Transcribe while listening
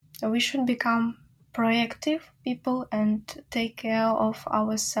we should become proactive people and take care of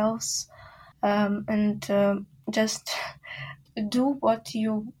ourselves, and just do what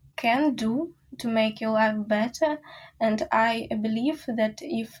you can do to make your life better. And I believe that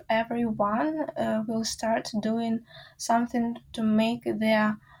if everyone will start doing something to make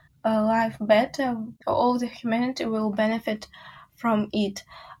their life better, all the humanity will benefit from it.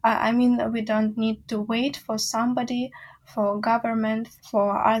 I mean, we don't need to wait for somebody, for government,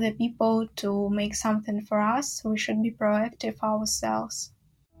 for other people to make something for us. We should be proactive ourselves.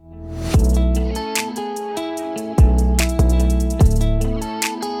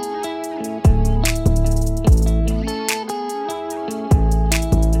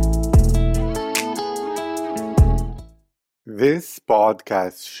 This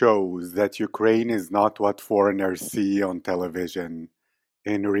podcast shows that Ukraine is not what foreigners see on television.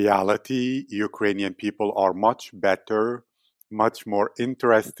 In reality, Ukrainian people are much better, much more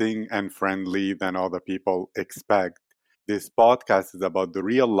interesting and friendly than other people expect. This podcast is about the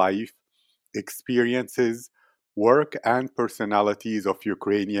real life experiences, work, and personalities of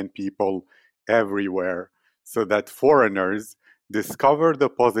Ukrainian people everywhere, so that foreigners discover the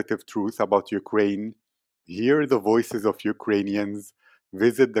positive truth about Ukraine, hear the voices of Ukrainians,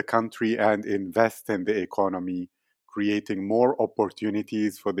 visit the country, and invest in the economy, creating more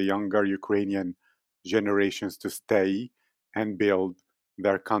opportunities for the younger Ukrainian generations to stay and build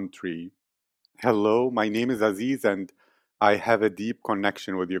their country. Hello, my name is Aziz, and I have a deep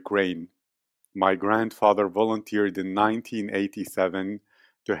connection with Ukraine. My grandfather volunteered in 1987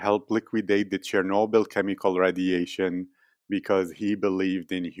 to help liquidate the Chernobyl chemical radiation because he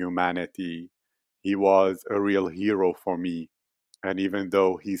believed in humanity. He was a real hero for me. And even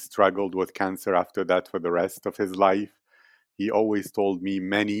though he struggled with cancer after that for the rest of his life, he always told me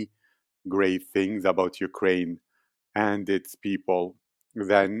many great things about Ukraine and its people.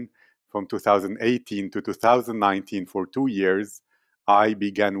 Then, from 2018 to 2019, for 2 years, I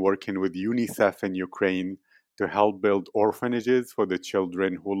began working with UNICEF in Ukraine to help build orphanages for the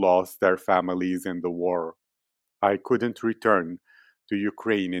children who lost their families in the war. I couldn't return to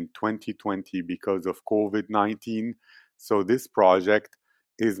Ukraine in 2020 because of COVID 19, so this project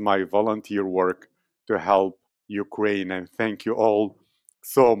is my volunteer work to help Ukraine. And thank you all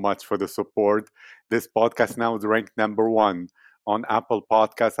so much for the support. This podcast now is ranked number one on Apple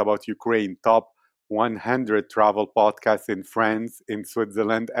Podcasts about Ukraine, top 100 travel podcasts in France, in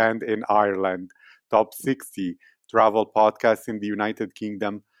Switzerland, and in Ireland, top 60 travel podcasts in the United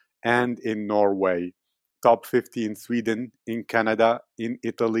Kingdom and in Norway, top 50 in Sweden, in Canada, in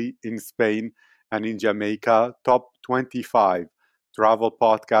Italy, in Spain, and in Jamaica, top 25 travel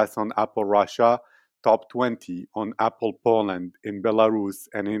podcasts on Apple Russia, top 20 on Apple Poland, in Belarus,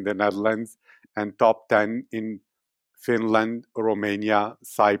 and in the Netherlands, and top 10 in Finland, Romania,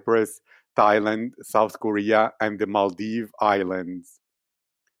 Cyprus, Thailand, South Korea, and the Maldives Islands.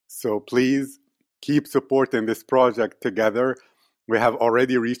 So please keep supporting this project together. We have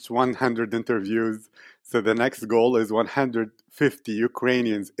already reached 100 interviews. So the next goal is 150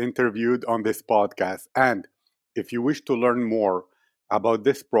 Ukrainians interviewed on this podcast. And if you wish to learn more about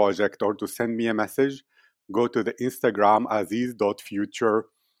this project or to send me a message, go to the Instagram aziz.future.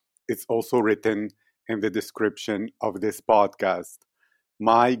 It's also written in the description of this podcast.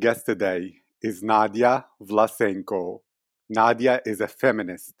 My guest today is Nadia Vlasenko. Nadia is a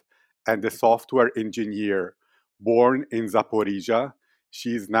feminist and a software engineer born in Zaporizhia.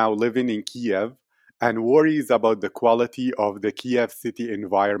 She is now living in Kiev and worries about the quality of the Kiev city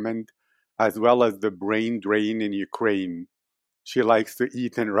environment as well as the brain drain in Ukraine. She likes to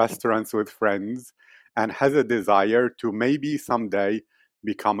eat in restaurants with friends and has a desire to maybe someday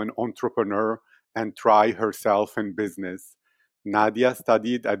become an entrepreneur and try herself in business. Nadia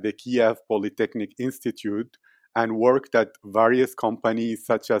studied at the Kiev Polytechnic Institute and worked at various companies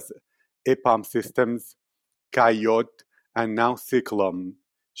such as EPAM Systems, Coyote, and now Cyclum.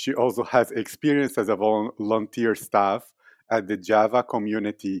 She also has experience as a volunteer staff at the Java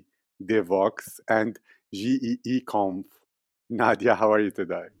community, Devox, and GEEConf. Nadia, how are you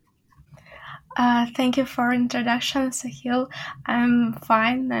today? Thank you for introduction, Sahil. I'm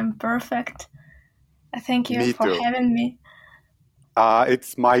fine. I'm perfect. Thank you Me for too. having me.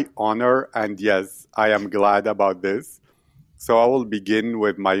 It's my honor, and yes, I am glad about this. So I will begin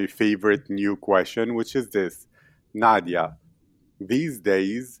with my favorite new question, which is this. Nadia, these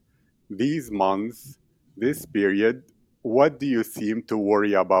days, these months, this period, what do you seem to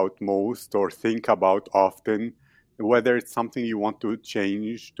worry about most or think about often, whether it's something you want to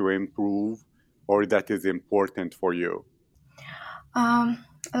change, to improve, or that is important for you?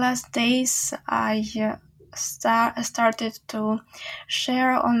 Last days I started to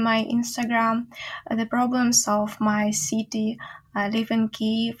share on my Instagram the problems of my city. I live in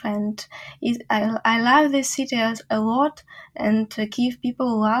Kiev, and I love this city a lot, and Kiev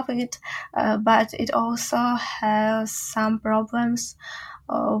people love it, but it also has some problems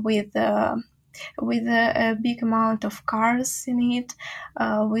with a big amount of cars in it,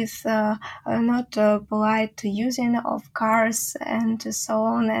 with not polite using of cars, and so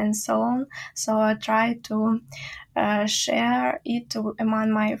on and so on. So I try to share it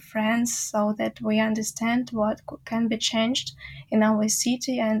among my friends so that we understand what can be changed in our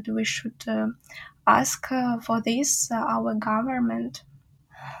city, and we should ask for this our government.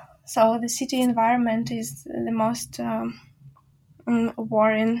 So the city environment is the most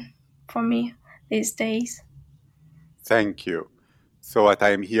worrying for me these days. Thank you. So, what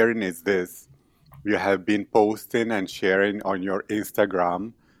I'm hearing is this: you have been posting and sharing on your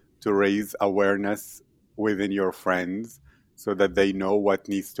Instagram to raise awareness within your friends so that they know what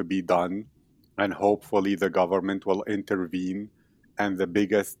needs to be done, and hopefully the government will intervene. And the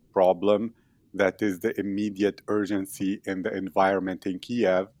biggest problem, that is the immediate urgency in the environment in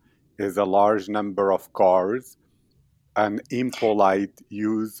Kiev, is a large number of cars, an impolite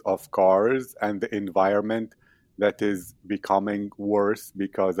use of cars, and the environment that is becoming worse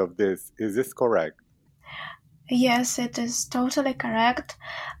because of this. Is this correct? Yes, it is totally correct.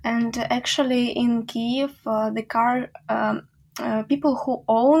 And actually, in Kiev, the car people who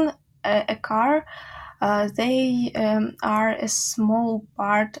own a car, they are a small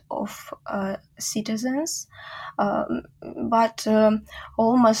part of citizens, um, but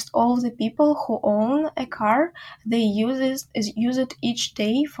almost all the people who own a car, they use it each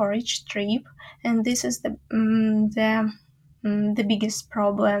day for each trip, and this is the biggest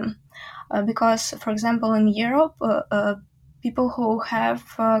problem, because, for example, in Europe, people who have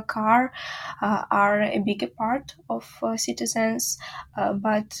a car are a bigger part of citizens,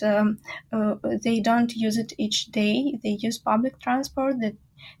 but they don't use it each day. They use public transport. That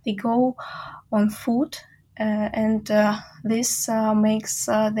they go on foot, and this makes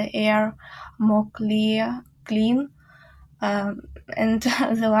the air more clean, and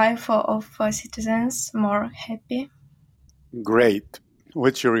the life of citizens more happy. Great.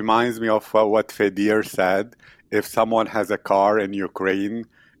 Which reminds me of what Fedir said. If someone has a car in Ukraine,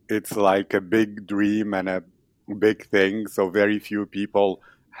 it's like a big dream and a big thing. So very few people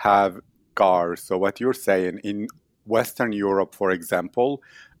have cars. So what you're saying, in Western Europe, for example,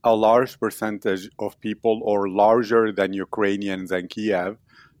 a large percentage of people, or larger than Ukrainians and Kiev,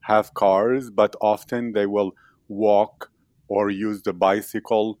 have cars, but often they will walk or use the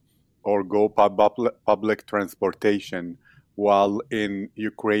bicycle or go public transportation, while in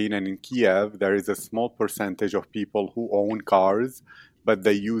Ukraine and in Kiev, there is a small percentage of people who own cars, but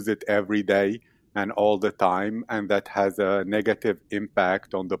they use it every day and all the time, and that has a negative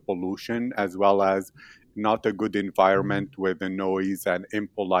impact on the pollution, as well as not a good environment with the noise and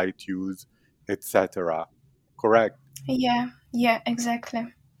impolite use, etc. Correct? Yeah,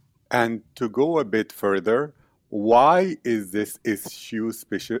 exactly. And to go a bit further, why is this issue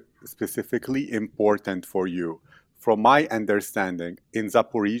specifically important for you? From my understanding, in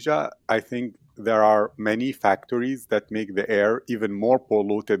Zaporizhia, I think there are many factories that make the air even more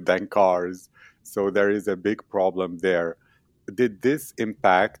polluted than cars. So there is a big problem there. Did this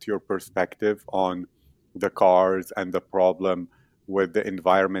impact your perspective on the cars and the problem with the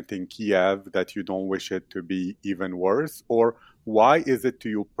environment in Kiev, that you don't wish it to be even worse? Or why is it to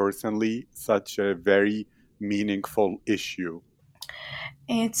you personally such a very meaningful issue?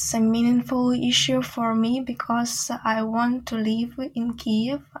 It's a meaningful issue for me because I want to live in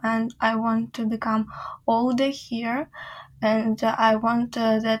Kiev and I want to become older here, and I want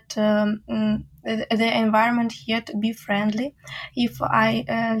that the environment here to be friendly. If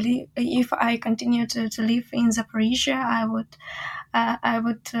I continue to live in Zaporizhia, I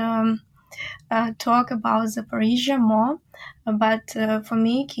would talk about Zaporizhia more. But for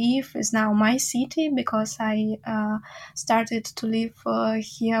me, Kiev is now my city because I started to live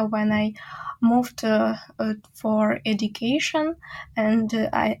here when I moved for education, and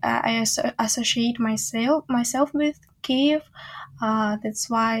I associate myself with Kiev. That's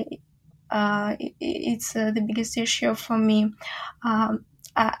why it's the biggest issue for me.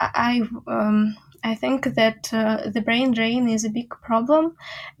 I think that the brain drain is a big problem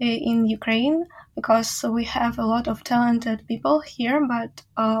in Ukraine because we have a lot of talented people here, but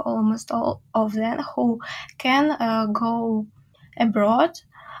almost all of them who can go abroad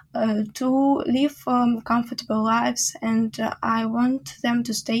to live comfortable lives, and I want them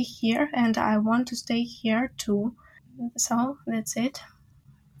to stay here, and I want to stay here too. So that's it.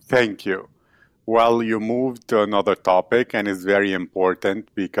 Thank you. Well, you moved to another topic, and it's very important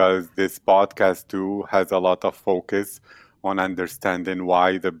because this podcast too has a lot of focus on understanding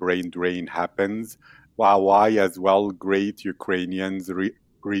why the brain drain happens, why as well great Ukrainians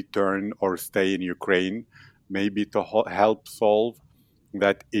return or stay in Ukraine, maybe to help solve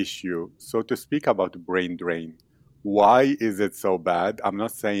that issue. So, to speak about brain drain, why is it so bad? I'm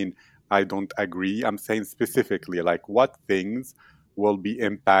not saying I don't agree. I'm saying specifically, like what things will be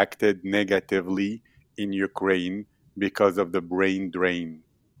impacted negatively in Ukraine because of the brain drain.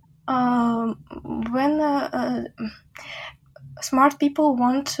 Um, when smart people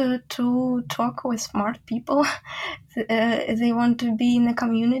want to talk with smart people, they want to be in a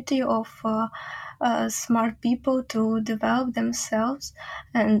community of smart people to develop themselves,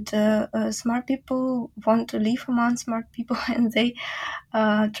 and smart people want to live among smart people, and they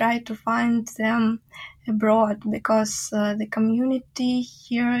try to find them abroad because the community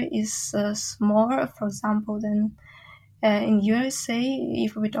here is smaller, for example, than in USA,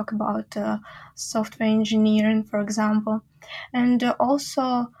 if we talk about software engineering, for example, and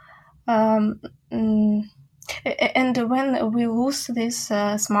also um, mm, and when we lose the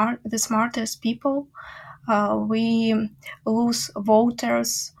smartest people, we lose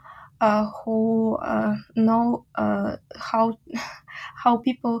voters who know how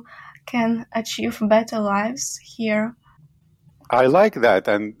people can achieve better lives here. I like that.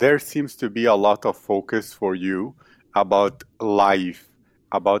 And there seems to be a lot of focus for you about life,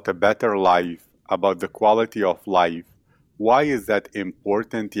 about a better life, about the quality of life. Why is that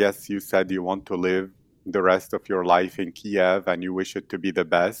important? Yes, you said you want to live the rest of your life in Kiev and you wish it to be the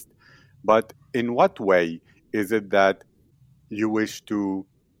best. But in what way is it that you wish to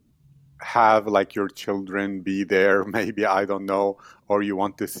have like your children be there? Maybe, I don't know, or you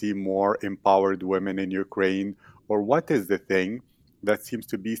want to see more empowered women in Ukraine, or what is the thing that seems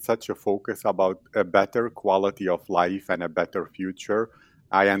to be such a focus about a better quality of life and a better future?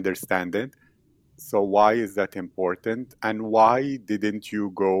 I understand it. So why is that important, and why didn't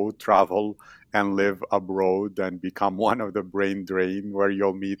you go travel and live abroad and become one of the brain drain where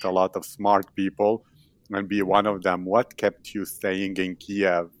you'll meet a lot of smart people and be one of them? What kept you staying in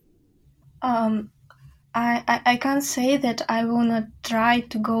Kiev? Um, I can't say that I will not try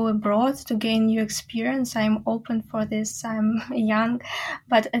to go abroad to gain new experience. I'm open for this. I'm young,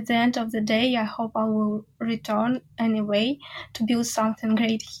 but at the end of the day, I hope I will return anyway to build something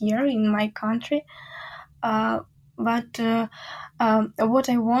great here in my country. But what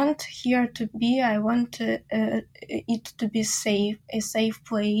I want here to be, I want it to be safe, a safe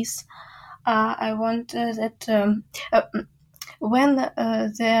place. I want that when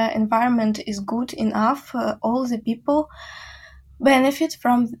the environment is good enough, all the people benefit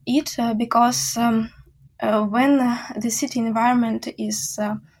from it because when the city environment is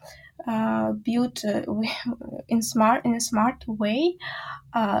built in a smart way,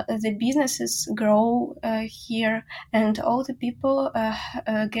 the businesses grow here, and all the people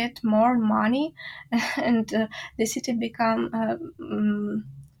get more money, and the city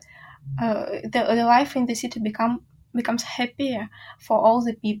the life in the city becomes happier for all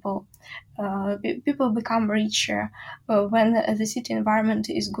the people. People become richer when the city environment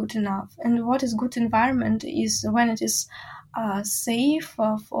is good enough. And what is good environment is when it is safe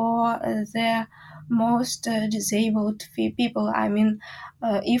for the most disabled people. I mean,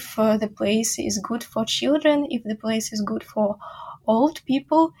 if the place is good for children, if the place is good for old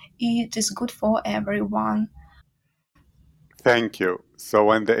people, it is good for everyone. Thank you. So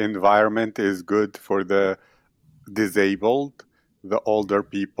when the environment is good for the disabled, the older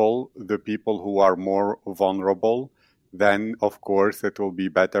people, the people who are more vulnerable, then of course it will be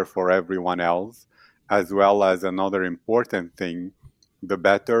better for everyone else, as well as another important thing, the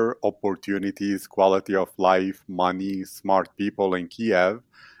better opportunities, quality of life, money, smart people in Kiev,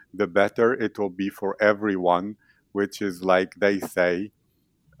 the better it will be for everyone, which is like they say,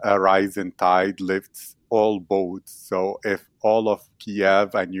 a rising tide lifts all boats. So if all of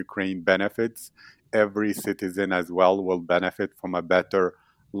Kiev and Ukraine benefits, every citizen as well will benefit from a better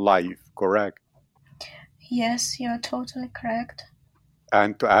life, correct? Yes, you're totally correct.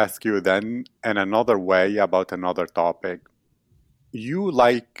 And to ask you then in another way about another topic, you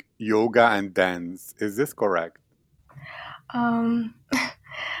like yoga and dance, is this correct? Um,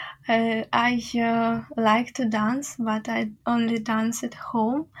 I like to dance, but I only dance at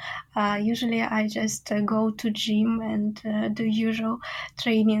home. Usually, I just go to gym and do usual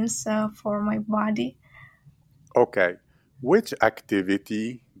trainings for my body. Okay. Which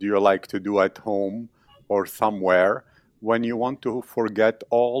activity do you like to do at home or somewhere when you want to forget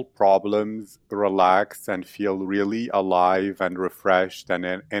all problems, relax, and feel really alive and refreshed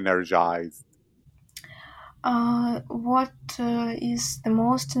and energized? What is the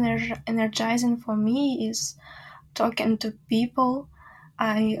most energizing for me is talking to people.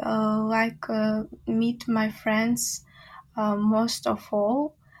 I like meet my friends most of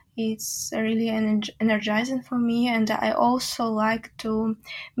all. It's really energizing for me, and I also like to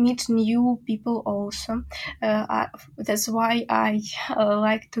meet new people. Also, that's why I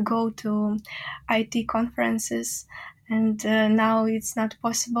like to go to IT conferences. And now it's not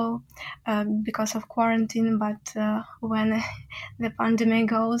possible because of quarantine. But when the pandemic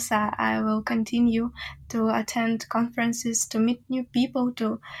goes, I will continue to attend conferences, to meet new people,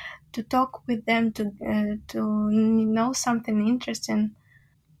 to talk with them, to know something interesting.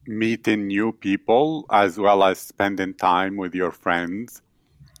 Meeting new people as well as spending time with your friends.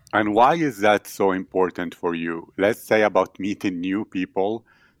 And why is that so important for you? Let's say about meeting new people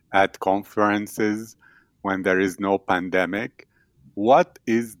at conferences when there is no pandemic. What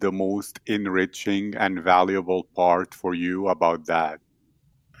is the most enriching and valuable part for you about that?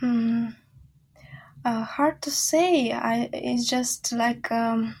 Hmm. Hard to say. It's just like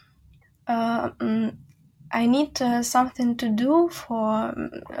uh, mm, I need something to do for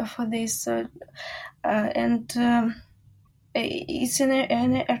this, and it's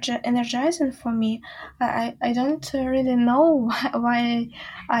energizing for me. I don't really know why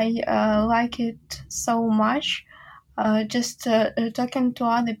I like it so much. Just talking to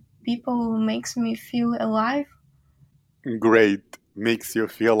other people makes me feel alive. Great. Makes you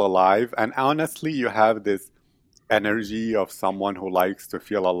feel alive. And honestly, you have this energy of someone who likes to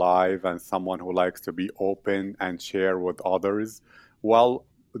feel alive and someone who likes to be open and share with others. Well,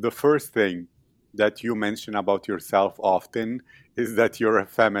 the first thing that you mention about yourself often is that you're a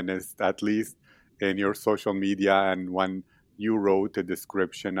feminist, at least in your social media and when you wrote a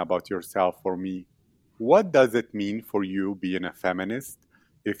description about yourself for me. What does it mean for you being a feminist?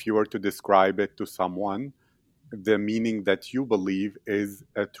 If you were to describe it to someone, the meaning that you believe is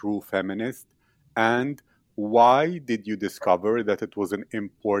a true feminist, and why did you discover that it was an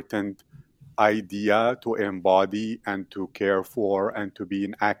important idea to embody and to care for and to be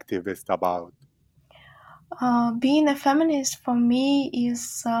an activist about? Being a feminist for me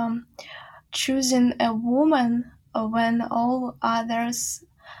is choosing a woman when all others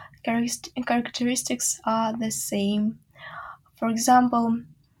characteristics are the same. For example,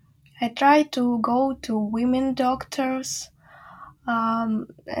 I try to go to women doctors, and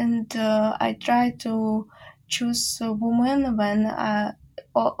I try to choose a woman when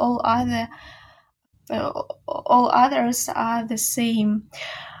all other uh, all others are the same.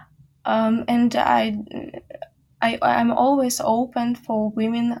 And I'm always open for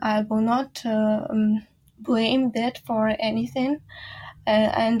women. I will not blame that for anything.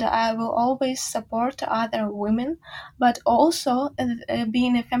 And I will always support other women. But also,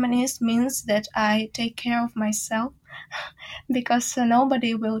 being a feminist means that I take care of myself, because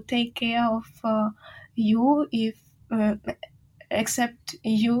nobody will take care of you if except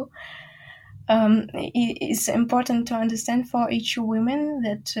you. It's important to understand for each woman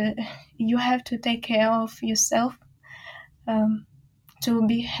that you have to take care of yourself, um, to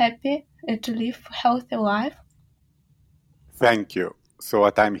be happy, to live healthy life. Thank you. So,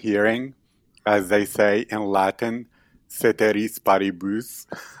 what I'm hearing, as they say in Latin, ceteris paribus,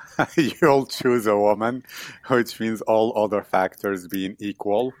 you'll choose a woman, which means all other factors being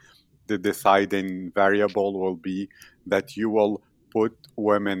equal. The deciding variable will be that you will put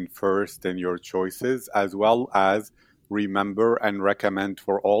women first in your choices, as well as remember and recommend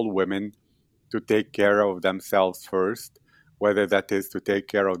for all women to take care of themselves first, whether that is to take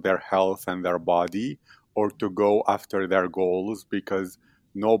care of their health and their body or to go after their goals, because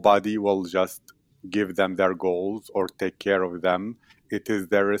nobody will just give them their goals or take care of them. It is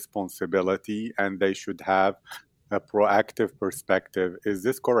their responsibility and they should have a proactive perspective. Is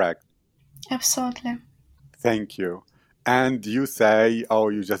this correct? Absolutely. Thank you. And you say, oh,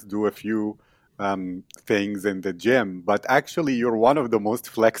 you just do a few things in the gym, but actually, you're one of the most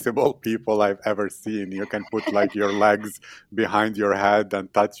flexible people I've ever seen. You can put like your legs behind your head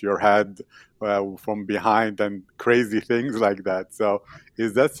and touch your head from behind and crazy things like that. So,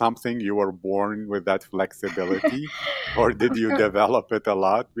 is that something you were born with that flexibility, or did you develop it a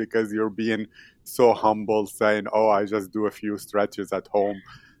lot? Because you're being so humble, saying, oh, I just do a few stretches at home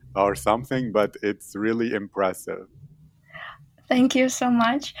or something, but it's really impressive. Thank you so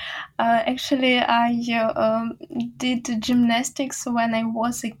much. Actually, I did gymnastics when I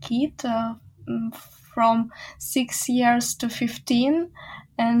was a kid, from 6 years to 15,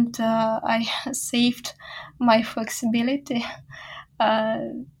 and I saved my flexibility. Uh,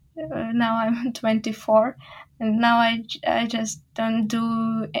 Now I'm 24, And now I just don't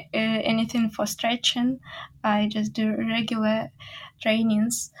do anything for stretching. I just do regular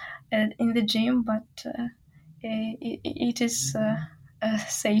trainings in the gym, but it is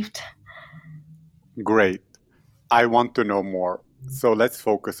saved. Great. I want to know more. So let's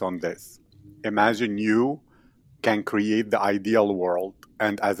focus on this. Imagine you can create the ideal world,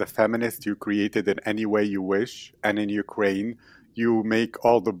 and as a feminist, you create it in any way you wish. And in Ukraine, you make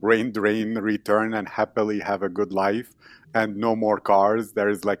all the brain drain return and happily have a good life and no more cars. There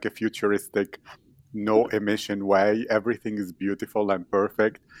is like a futuristic, no emission way. Everything is beautiful and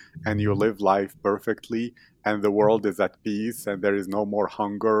perfect, and you live life perfectly, and the world is at peace, and there is no more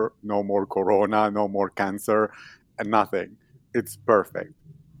hunger, no more corona, no more cancer, and nothing. It's perfect.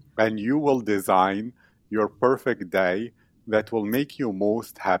 And you will design your perfect day that will make you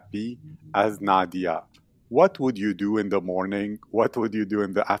most happy as Nadia. What would you do in the morning? What would you do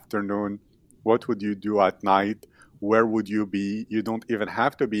in the afternoon? What would you do at night? Where would you be? You don't even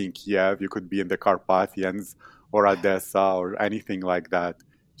have to be in Kiev. You could be in the Carpathians or Odessa or anything like that.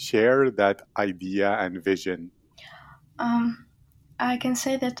 Share that idea and vision. Um, I can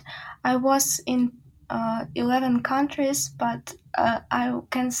say that I was in 11 countries, but I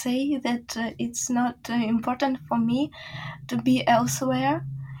can say that it's not important for me to be elsewhere.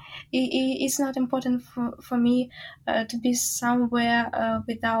 It's not important for me to be somewhere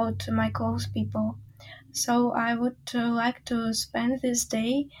without my close people. So I would like to spend this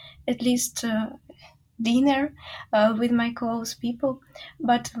day, at least dinner with my close people.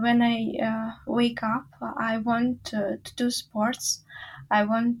 But when I wake up, I want to do sports. I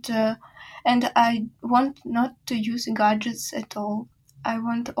want, and I want not to use gadgets at all. I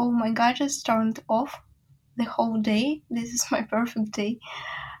want all my gadgets turned off the whole day. This is my perfect day.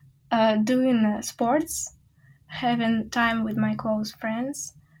 Doing sports, having time with my close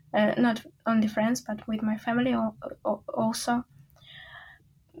friends, not only friends, but with my family also.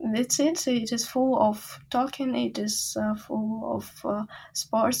 That's it. It is full of talking. It is full of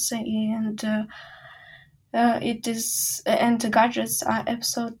sports, and it is and the gadgets are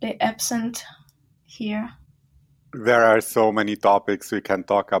absolutely absent here. There are so many topics we can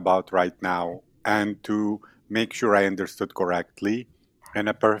talk about right now. And to make sure I understood correctly, in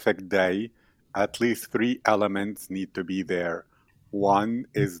a perfect day, at least three elements need to be there. One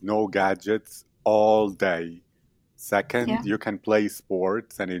is no gadgets all day. Yeah. Second, you can play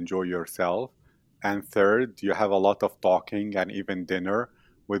sports and enjoy yourself. And third, you have a lot of talking and even dinner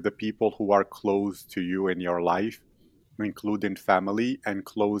with the people who are close to you in your life, including family and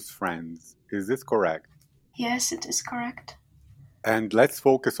close friends. Is this correct? Yes, it is correct. And let's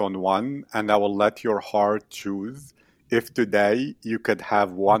focus on one, and I will let your heart choose. If today you could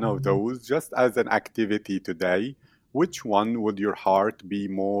have one of those just as an activity today, which one would your heart be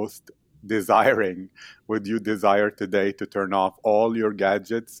most desiring? Would you desire today to turn off all your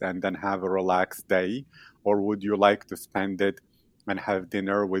gadgets and then have a relaxed day? Or would you like to spend it and have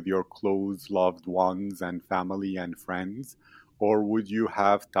dinner with your close loved ones and family and friends? Or would you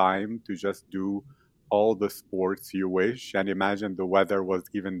have time to just do all the sports you wish and imagine the weather was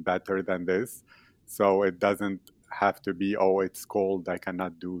even better than this, so it doesn't have to be, oh, it's cold, I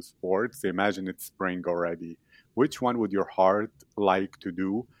cannot do sports. Imagine it's spring already. Which one would your heart like to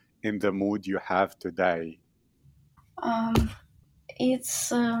do in the mood you have today? Um,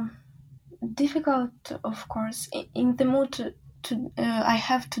 it's difficult, of course. In the mood I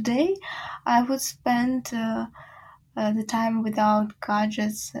have today, I would spend the time without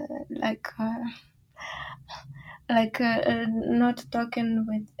gadgets, not talking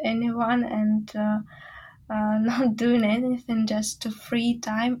with anyone and not doing anything, just to free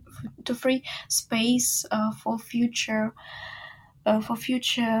time, to free space for future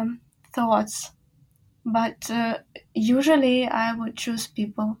thoughts. But usually I would choose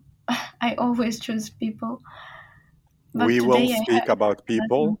people. I always choose people. But We will today I speak have about nothing.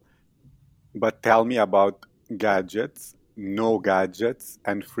 people, but tell me about gadgets, no gadgets,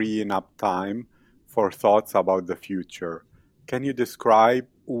 and freeing up time for thoughts about the future. Can you describe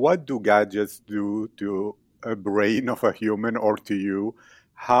what do gadgets do to a brain of a human or to you?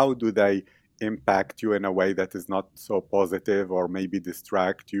 How do they impact you in a way that is not so positive or maybe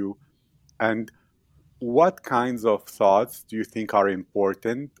distract you? And what kinds of thoughts do you think are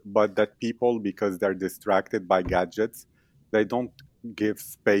important, but that people, because they're distracted by gadgets, they don't give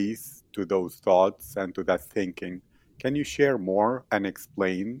space to those thoughts and to that thinking? Can you share more and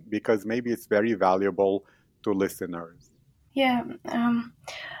explain? Because maybe it's very valuable to listeners. Yeah.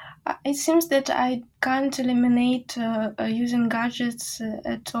 It seems that I can't eliminate using gadgets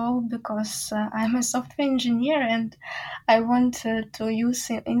at all because I'm a software engineer and I want to use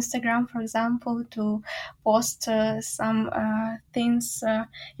Instagram, for example, to post some things,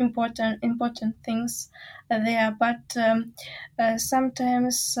 important things there. But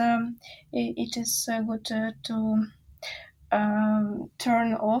sometimes it is good to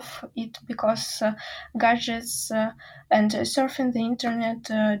turn off it because gadgets and surfing the internet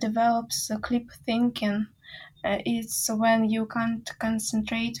develops clip thinking. It's when you can't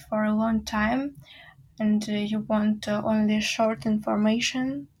concentrate for a long time and you want only short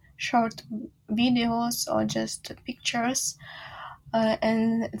information, short videos or just pictures,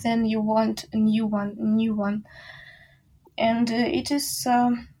 and then you want a new one, and it is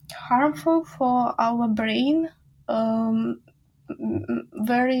harmful for our brain. Um,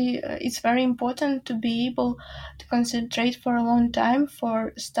 very It's very important to be able to concentrate for a long time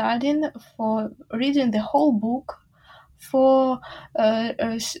for studying, for reading the whole book, for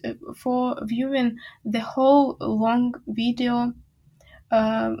for viewing the whole long video.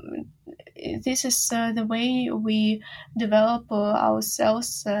 um, this is the way we develop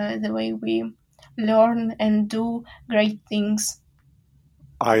ourselves, the way we learn and do great things.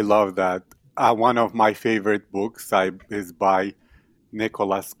 I love that. One of my favorite books is by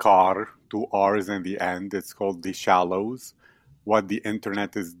Nicholas Carr, two R's in the end. It's called The Shallows, What the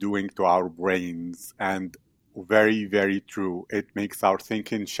Internet is Doing to Our Brains. And very, very true. It makes our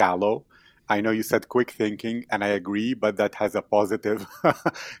thinking shallow. I know you said quick thinking, and I agree, but that has a positive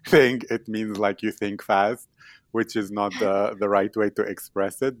thing. It means like you think fast, which is not the right way to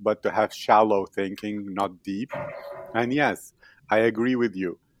express it, but to have shallow thinking, not deep. And yes, I agree with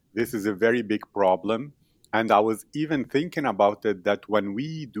you. This is a very big problem. And I was even thinking about it that when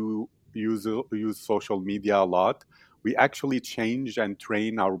we do use social media a lot, we actually change and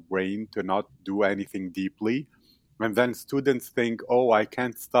train our brain to not do anything deeply. And then students think, oh, I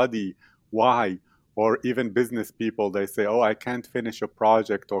can't study. Why? Or even business people, they say, oh, I can't finish a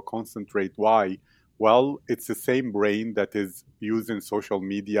project or concentrate. Why? Well, it's the same brain that is using social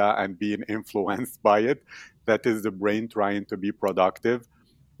media and being influenced by it. That is the brain trying to be productive.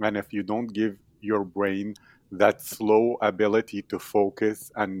 And if you don't give your brain that slow ability to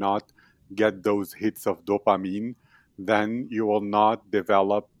focus and not get those hits of dopamine, then you will not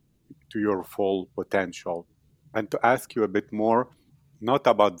develop to your full potential. And to ask you a bit more, not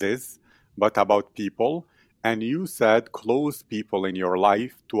about this, but about people. And you said close people in your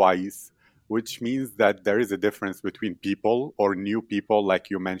life twice, which means that there is a difference between people or new people,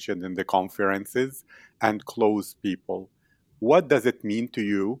 like you mentioned in the conferences, and close people. What does it mean to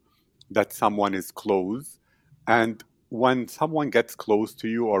you that someone is close? And when someone gets close to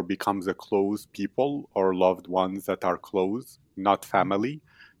you or becomes a close people or loved ones that are close, not family,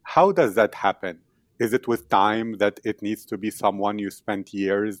 how does that happen? Is it with time that it needs to be someone you spent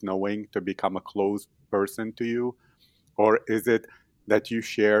years knowing to become a close person to you? Or is it that you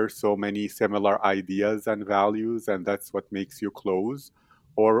share so many similar ideas and values and that's what makes you close?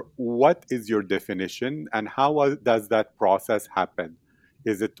 Or what is your definition and how does that process happen?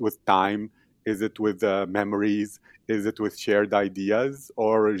 Is it with time? Is it with memories? Is it with shared ideas?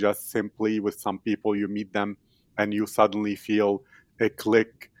 Or just simply with some people you meet them and you suddenly feel a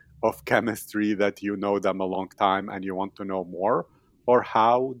click of chemistry that you know them a long time and you want to know more? Or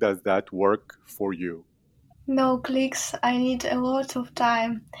how does that work for you? No clicks, I need a lot of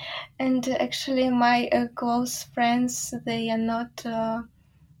time. And actually, my close friends, they are not.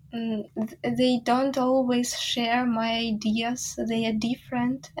 They don't always share my ideas. They are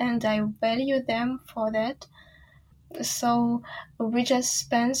different, and I value them for that. So we just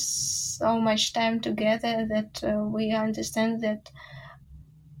spend so much time together that we understand that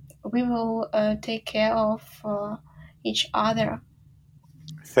we will take care of each other.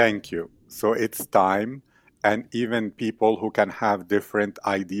 Thank you. So it's time, and even people who can have different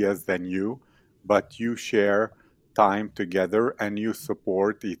ideas than you, but you share time together and you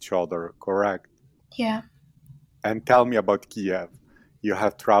support each other, correct? Yeah. And tell me about Kiev. You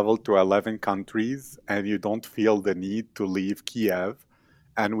have traveled to 11 countries and you don't feel the need to leave Kiev.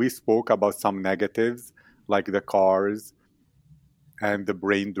 And we spoke about some negatives like the cars and the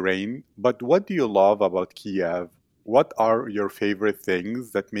brain drain. But what do you love about Kiev? What are your favorite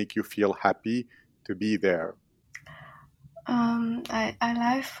things that make you feel happy to be there? I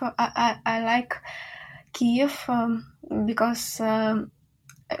like Kiev because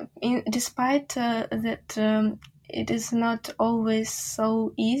despite that it is not always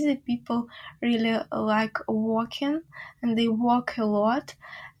so easy, people really like walking and they walk a lot,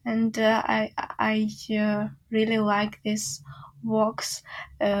 and I really like this walks.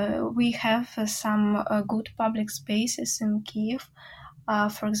 We have some good public spaces in Kiev.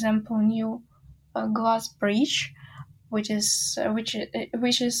 For example, new glass bridge, which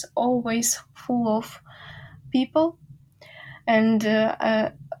is always full of people. And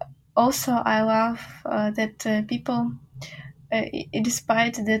also, I love that people,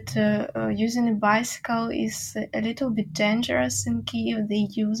 despite that using a bicycle is a little bit dangerous in Kiev, they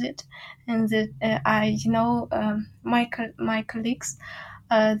use it, and that I know my colleagues.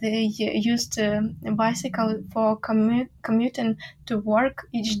 They used a bicycle for commuting to work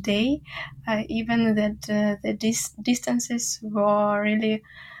each day, even that the distances were really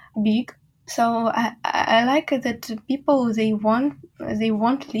big. So I like that people they want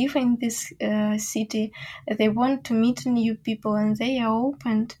live in this city. They want to meet new people and they are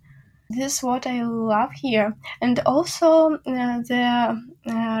open. This is what I love here. And also the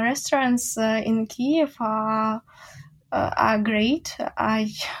restaurants in Kiev are great.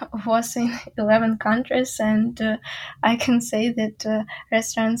 I was in 11 countries, and I can say that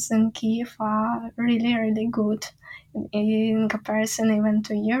restaurants in Kiev are really, really good in comparison even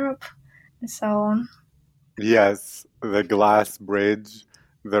to Europe. So Yes, the glass bridge,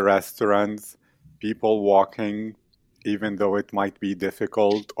 the restaurants, people walking, even though it might be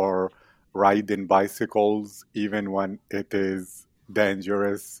difficult, or riding bicycles, even when it is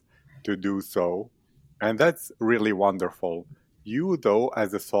dangerous to do so. And that's really wonderful. You, though,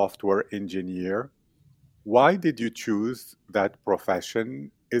 as a software engineer, why did you choose that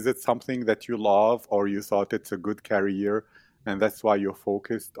profession? Is it something that you love, or you thought it's a good career and that's why you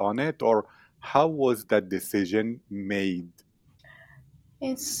focused on it? Or how was that decision made?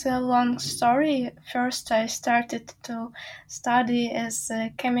 it's a long story. First, I started to study as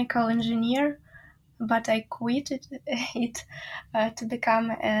a chemical engineer, but I quit it to become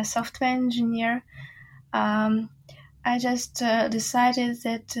a software engineer. Um, I just decided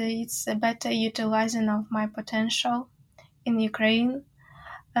that it's a better utilizing of my potential in Ukraine.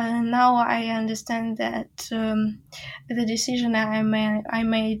 Now I understand that the decision I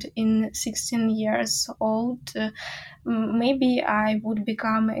made in 16 years old, maybe I would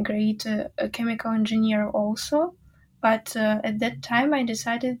become a great chemical engineer also. But at that time, I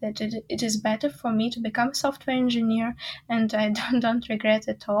decided that it is better for me to become a software engineer, and I don't regret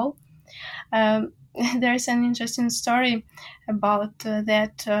at all. Um, there's an interesting story about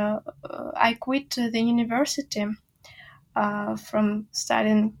that. I quit the university from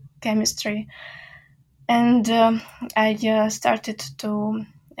studying chemistry, and I started to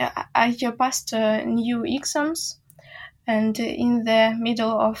I passed new exams, and in the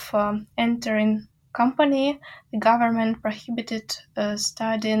middle of entering company, the government prohibited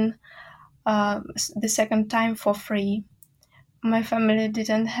studying the second time for free. My family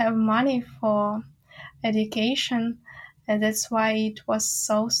didn't have money for education, and that's why it was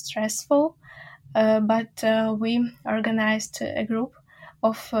so stressful. But we organized a group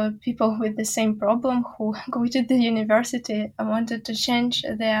of people with the same problem who quitted the university and wanted to change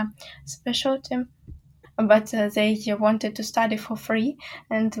their specialty, but they wanted to study for free,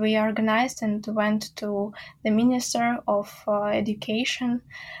 and we organized and went to the minister of education,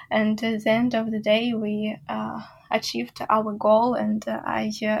 and at the end of the day we achieved our goal, and I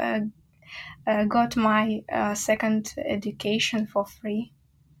got my second education for free.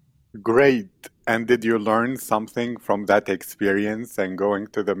 Great. And did you learn something from that experience and going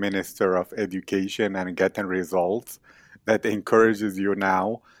to the Minister of Education and getting results that encourages you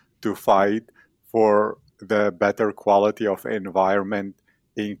now to fight for the better quality of environment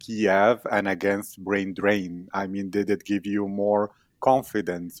in Kiev and against brain drain? I mean, did it give you more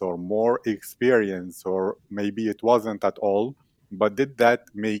confidence or more experience, or maybe it wasn't at all, but did that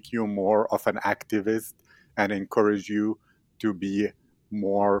make you more of an activist and encourage you to be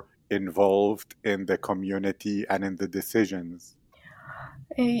more involved in the community and in the decisions?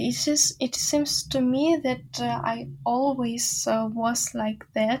 It seems to me that I always was like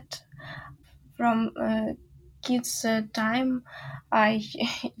that from kids' time. I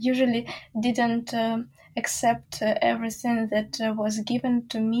usually didn't accept everything that was given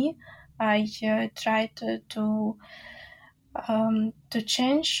to me. I tried to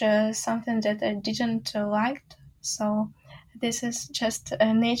change something that I didn't like. So this is just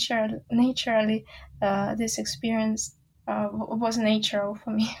naturally this experience was natural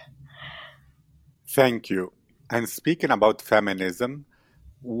for me. Thank you. And speaking about feminism,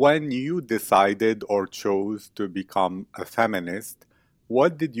 when you decided or chose to become a feminist,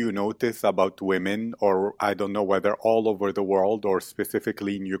 what did you notice about women, or I don't know whether all over the world or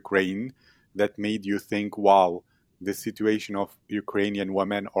specifically in Ukraine, that made you think, wow, the situation of Ukrainian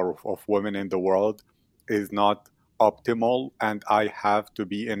women or of women in the world is not optimal and I have to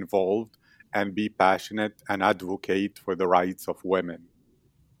be involved and be passionate and advocate for the rights of women?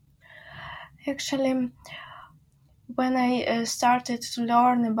 Actually, when I started to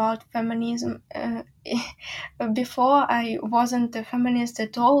learn about feminism, before I wasn't a feminist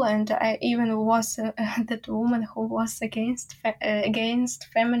at all, and I even was that woman who was against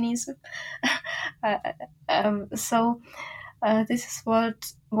feminism. uh, so this is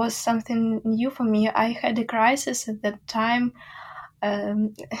what was something new for me. I had a crisis at that time,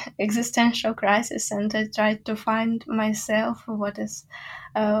 um, existential crisis, and I tried to find myself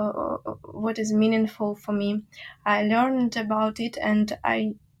uh, what is meaningful for me. I learned about it, and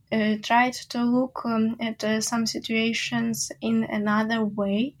I tried to look at some situations in another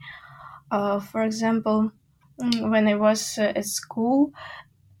way. For example, when I was at school,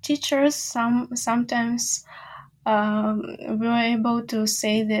 teachers sometimes were able to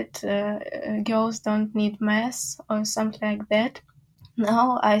say that girls don't need math or something like that.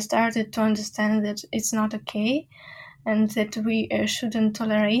 Now I started to understand that it's not okay and that we shouldn't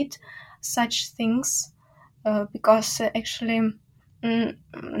tolerate such things because actually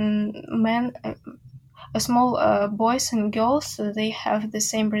men, small boys and girls, they have the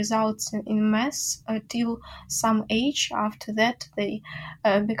same results in math till some age. After that, they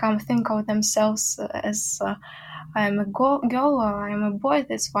become think of themselves as I'm a girl or I'm a boy.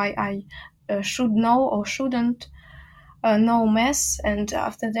 That's why I should know or shouldn't no mess, and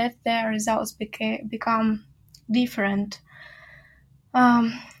after that their results become different.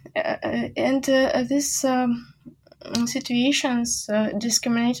 Um, and these situations,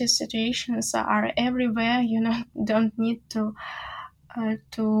 discriminated situations, are everywhere. You know, don't need to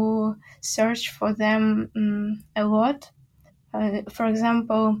search for them a lot. For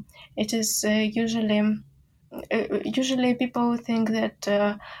example, it is usually people think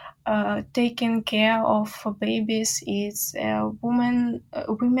that taking care of babies is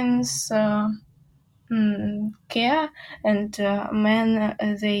women's care, and men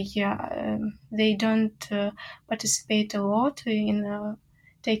they don't participate a lot in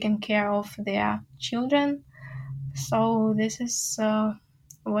taking care of their children. So this is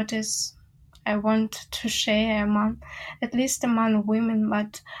what is I want to share among, at least among women,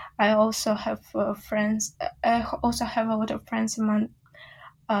 but I also have friends. I also have a lot of friends among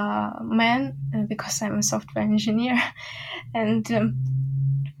men because I'm a software engineer, and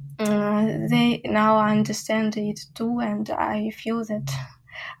they now understand it too, and I feel that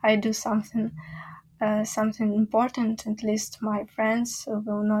I do something important. At least my friends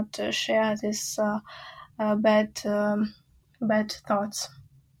will not share this bad thoughts.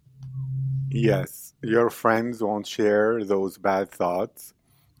 Yes, your friends won't share those bad thoughts.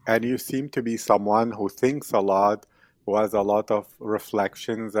 And you seem to be someone who thinks a lot, who has a lot of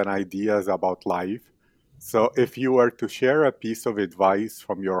reflections and ideas about life. So, if you were to share a piece of advice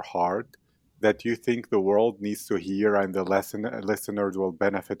from your heart that you think the world needs to hear and the listeners will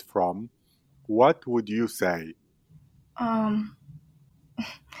benefit from, what would you say? Um,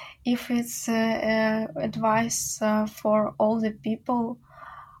 if it's advice for all the people,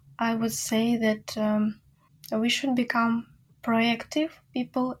 I would say that we should become proactive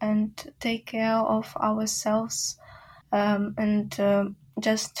people and take care of ourselves, and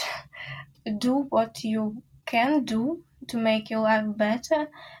just do what you can do to make your life better.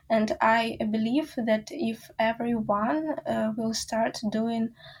 And I believe that if everyone will start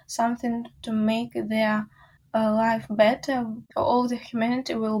doing something to make their life better, all the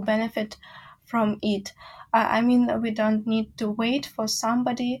humanity will benefit from it. I mean, we don't need to wait for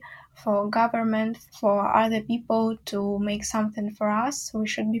somebody, for government, for other people to make something for us. We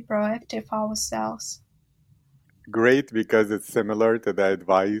should be proactive ourselves. Great, because it's similar to the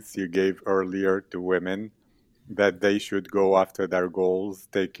advice you gave earlier to women that they should go after their goals,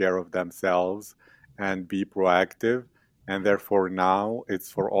 take care of themselves, and be proactive. And therefore, now it's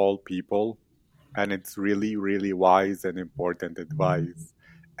for all people. And it's really, really wise and important advice.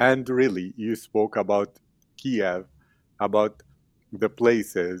 And really, you spoke about Kiev, about the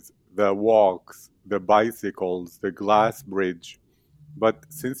places, the walks, the bicycles, the glass bridge. But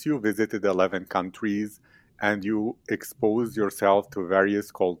since you visited 11 countries and you exposed yourself to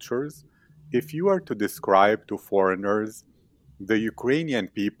various cultures, if you are to describe to foreigners the Ukrainian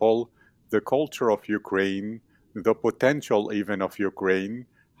people, the culture of Ukraine, the potential even of Ukraine,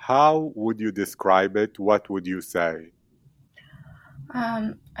 how would you describe it? What would you say?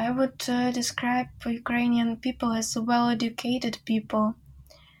 I would describe Ukrainian people as well-educated people.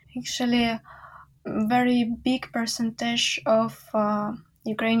 Actually, a very big percentage of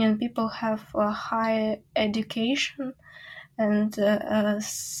Ukrainian people have high education, and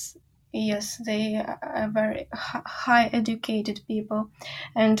Yes, they are very high educated people,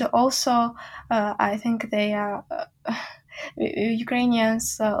 and also I think they are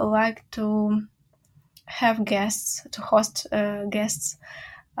Ukrainians like to have guests, to host guests.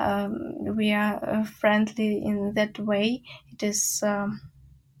 We are friendly in that way. It is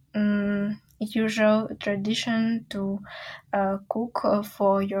usual tradition to cook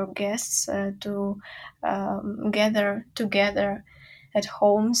for your guests, to gather together at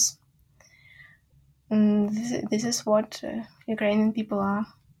homes. This is what Ukrainian people are.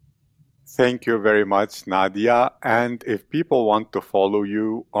 Thank you very much, Nadia. And if people want to follow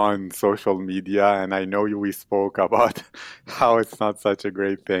you on social media, and I know we spoke about how it's not such a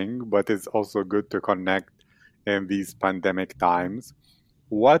great thing, but it's also good to connect in these pandemic times.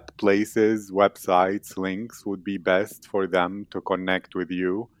 What places, websites, links would be best for them to connect with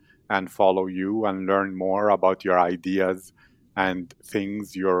you and follow you and learn more about your ideas and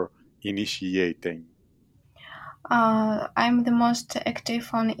things you're initiating? I'm the most active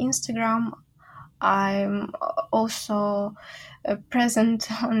on Instagram. I'm also present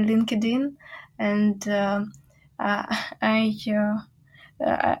on LinkedIn, and uh, I,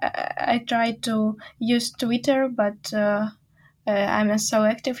 I try to use Twitter, but I'm not so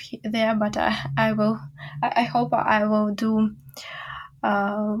active there. But I will. I hope I will do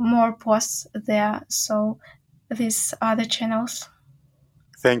more posts there. So these are the channels.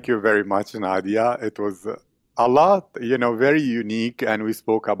 Thank you very much, Nadia. It was a lot, very unique, and we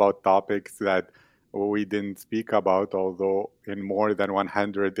spoke about topics that we didn't speak about, although in more than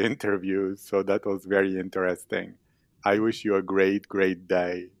 100 interviews. So that was very interesting. I wish you a great, great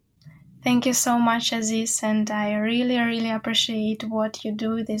day. Thank you so much, Aziz, and I really, really appreciate what you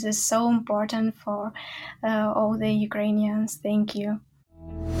do. This is so important for all the Ukrainians. Thank you.